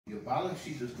Your bottling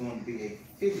sheet is going to be a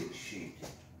fitted sheet.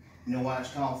 You know why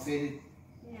it's called fitted?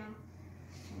 Yeah.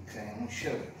 Okay, I'm going to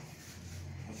show you.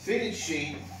 A fitted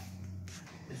sheet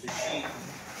is a sheet.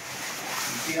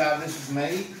 You see how this is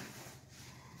made?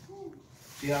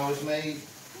 See how it's made?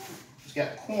 It's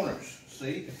got corners,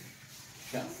 see?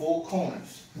 It's got 4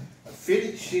 corners. A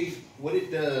fitted sheet, what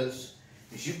it does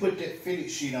is you put that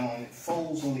fitted sheet on, it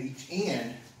folds on each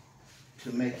end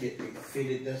to make it a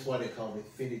fitted, that's why they call it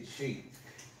fitted sheet.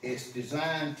 It's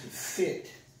designed to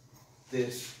fit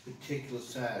this particular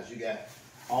size. You got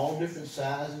all different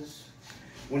sizes.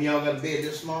 When y'all got a bed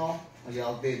this small, or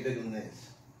y'all bed bigger than this?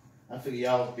 I figure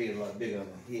y'all's bed a lot bigger than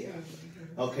here.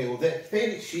 Okay, well that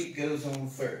fitted sheet goes on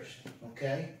first,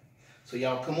 okay? So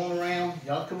y'all come on around,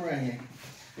 y'all come around here.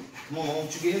 Come on,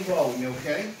 won't you get involved with me,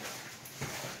 okay?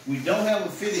 We don't have a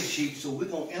fitted sheet, so we're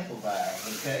gonna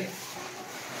improvise, okay?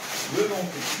 We're gonna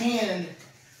pretend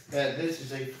that this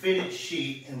is a fitted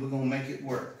sheet and we're gonna make it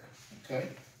work, okay?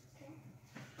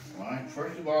 All right,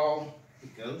 first of all,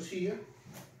 it goes here.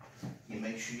 You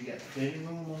make sure you got plenty of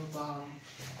room on the bottom.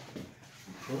 You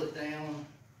pull it down,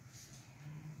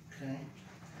 okay?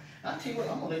 I'll tell you what,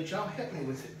 I'm gonna let y'all help me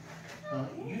with it.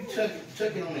 You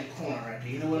tuck it on that corner right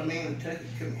there. You know what I mean? Tuck it,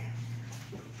 come here.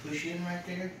 Push it in right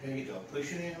there. There you go.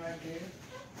 Push it in right there.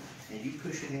 And you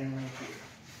push it in right here.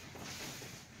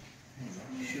 There you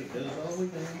go. Sure, it goes all the way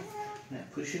down. Now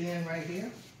push it in right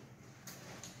here.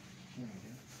 There you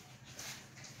go.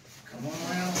 Come on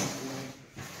around.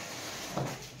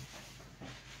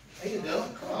 There you go.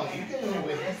 Come on, you get in there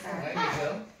with me. There you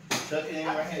go. Tuck it in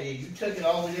right here. You tuck it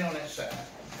all the way down that side.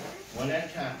 One at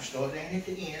a time. Start down at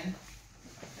the end.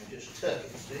 And just tuck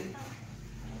it, see?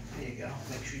 There you go.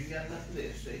 Make sure you got enough of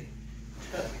this, see?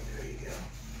 Tuck it. There you go.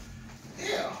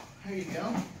 Yeah. There you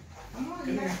go. Come on, Come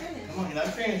you're here. not finished. Come on, you're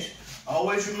not finished.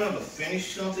 Always remember,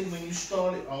 finish something when you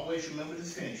start it. Always remember to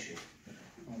finish it.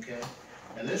 Okay?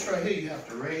 And this right here, you have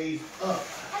to raise up.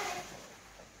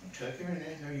 And tuck her in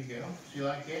there. There you go. See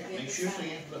like that? Make sure it's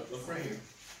in. Look right here.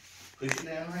 Push it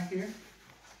down right here.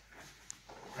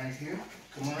 Right here.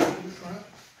 Come on right to the front.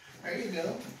 There you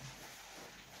go.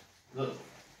 Look.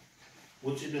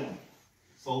 What you doing?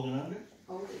 Folding under?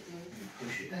 Hold it, dude. You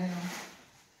push it down.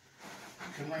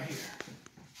 Come right here.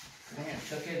 Come here.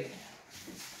 Tuck it in.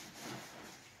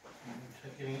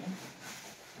 Tuck it in.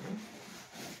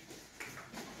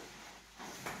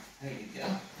 There you go.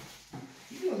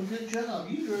 You're doing a good job.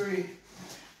 You very.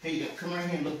 Here you go. Come right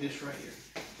here and look this right here.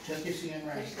 Tuck this in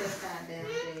right Push here. this side down,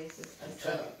 Jess.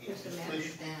 Push the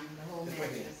mattress down, the whole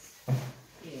mattress.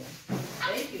 Yeah.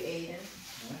 Thank you, Aiden.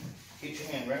 Get your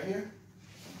hand right here.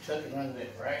 Tuck it under that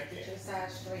right Get there. your side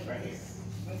straight. Right here.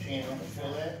 Put your hand on it.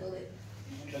 Feel that? Pull it.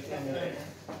 Tuck it under there.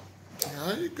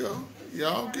 There you go.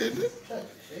 Y'all getting it? Tuck it,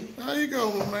 see? There you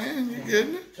go, my man. You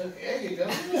getting it? Tuck it. There you go.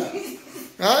 Yeah.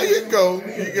 There you go.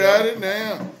 You got it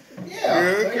now. Yeah.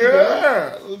 Good there you go.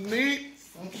 girl. Neat.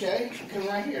 Okay. Come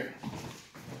right here.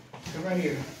 Come right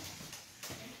here.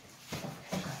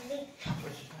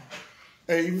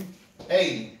 Aiden.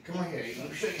 Hey, come right here. Let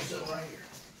me show you something right here.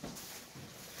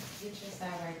 Get your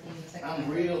side right there. Tuck it I'm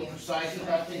under real there. precise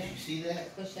about this. You see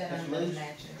that? Push that That's under the loose.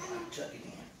 mattress. Tuck it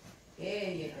in.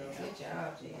 There you go. Good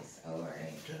job, Jess. All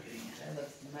right. Tuck it in. That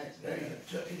looks much There you better.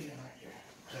 go. Tuck it in right here.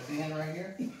 Tuck it in right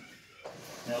here.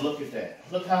 Now look at that.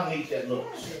 Look how neat that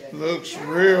looks. Looks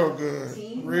real good.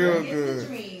 Teamwork Real is the good.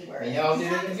 dream work. And y'all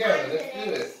did it together. Let's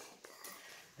do it.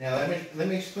 Now let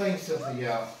me explain something to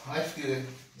y'all. That's good.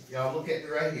 Y'all look at me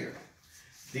right here.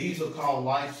 These are called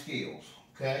life skills.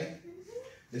 Okay?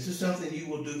 This is something you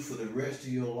will do for the rest of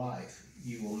your life.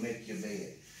 You will make your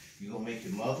bed. You're going to make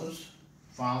your mothers,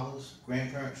 fathers,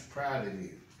 grandparents proud of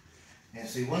you. And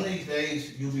see, one of these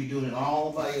days, you'll be doing it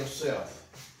all by yourself,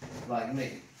 like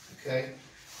me. Okay?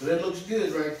 So that looks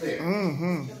good right there.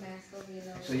 Mm-hmm. Your mask over your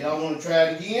nose. So y'all want to try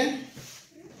it again?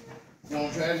 Y'all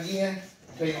want to try it again?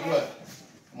 Tell you what,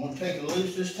 I'm going to take it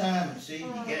loose this time and see if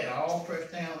you get it all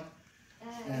pressed down.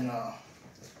 And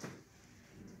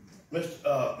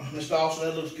Mr. Austin,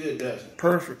 that looks good, doesn't it?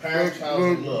 Perfect. Parents, how's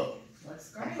it look?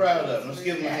 Looks I'm great. proud of them. Let's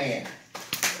give them a hand.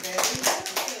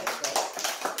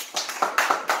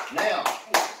 Now,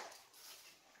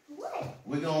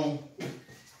 we're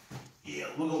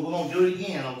gonna do it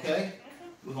again, okay?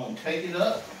 We're gonna take it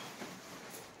up.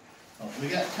 We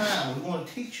got time. We want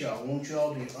to teach y'all. We want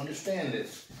y'all to understand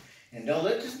this. And don't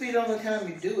let this be the only time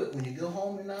you do it. When you go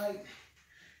home tonight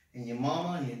and your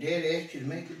mama and your dad ask you to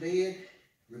make your bed,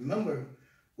 remember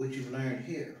what you've learned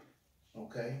here,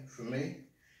 okay, from me.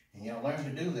 And y'all learn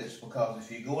to do this, because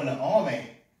if you go in the army,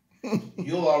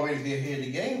 you'll already be ahead of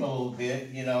the game a little bit,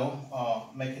 you know,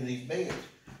 making these beds.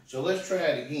 So let's try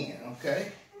it again,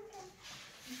 okay?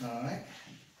 Alright.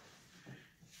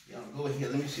 Y'all go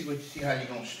ahead, let me see how you're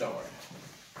gonna start.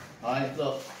 Alright,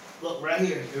 look right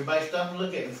here. Everybody stop and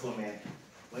look at me for a minute.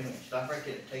 Wait a minute, stop right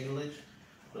there, take a look.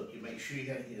 Look, you make sure you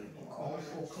gotta get all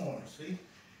four corners, see?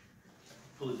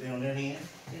 Pull it down that end.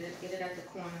 Get it at the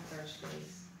corner first,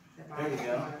 please. The There you bottom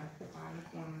go. corner, the bottom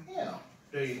corner. Yeah,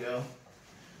 there you go.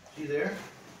 See there?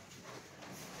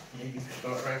 And you can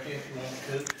start right there if you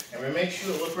want to. And make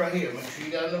sure, look right here, make sure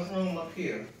you got enough room up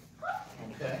here.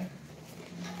 Okay?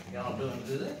 Y'all doing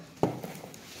good?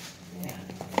 Yeah.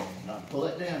 Now pull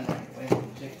it down right here. Wait a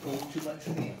minute, pull too much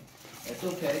from here. That's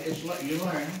okay, it's like you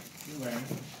learn.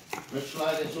 Let's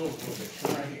slide this over a little bit,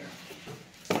 come right here.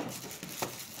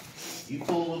 You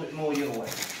pull a little bit more your way.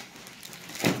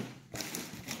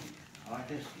 All right,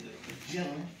 that's good. Just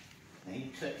gently. Now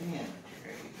you tuck it in right there.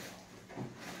 There you go.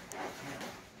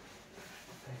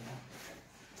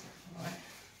 All right.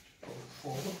 Pull it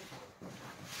forward.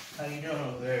 How you doing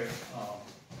over there,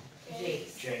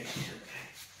 Jace. Jace? Okay.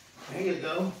 There you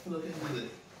go. Looking good.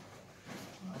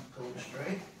 All right, pull it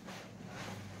straight.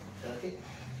 Tuck it.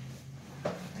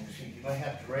 And see, you might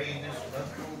have to raise this up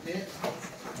a little bit.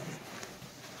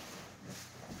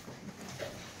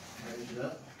 Raise it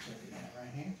up. Tuck it in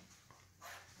right here.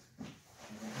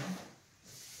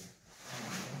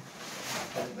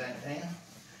 Put it back down.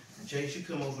 And Chase, you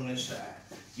come over on this side.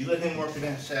 You let him work on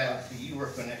that side, you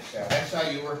work on that side. That's how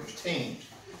you work as teams.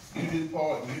 You do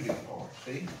part, you do part.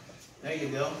 See? There you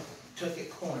go. Tuck it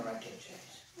corner right there,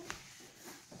 Chase.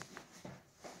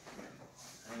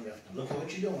 There you go. Look at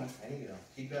what you're doing. There you go.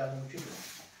 Keep out on what you're doing.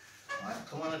 All right,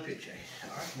 come on up here, Chase. All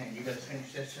right, now you got to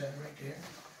finish that side right there.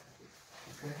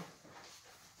 Okay.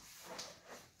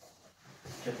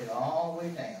 Took it all the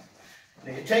way down.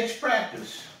 Now, it takes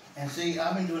practice. And see,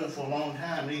 I've been doing it for a long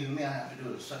time, and even me, I have to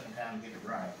do it a second time to get it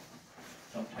right.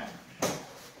 Sometimes. Okay.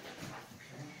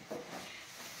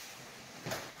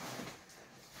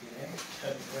 Okay,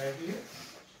 tuck it right here.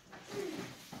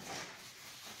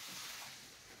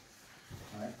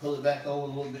 All right, pull it back over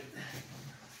a little bit.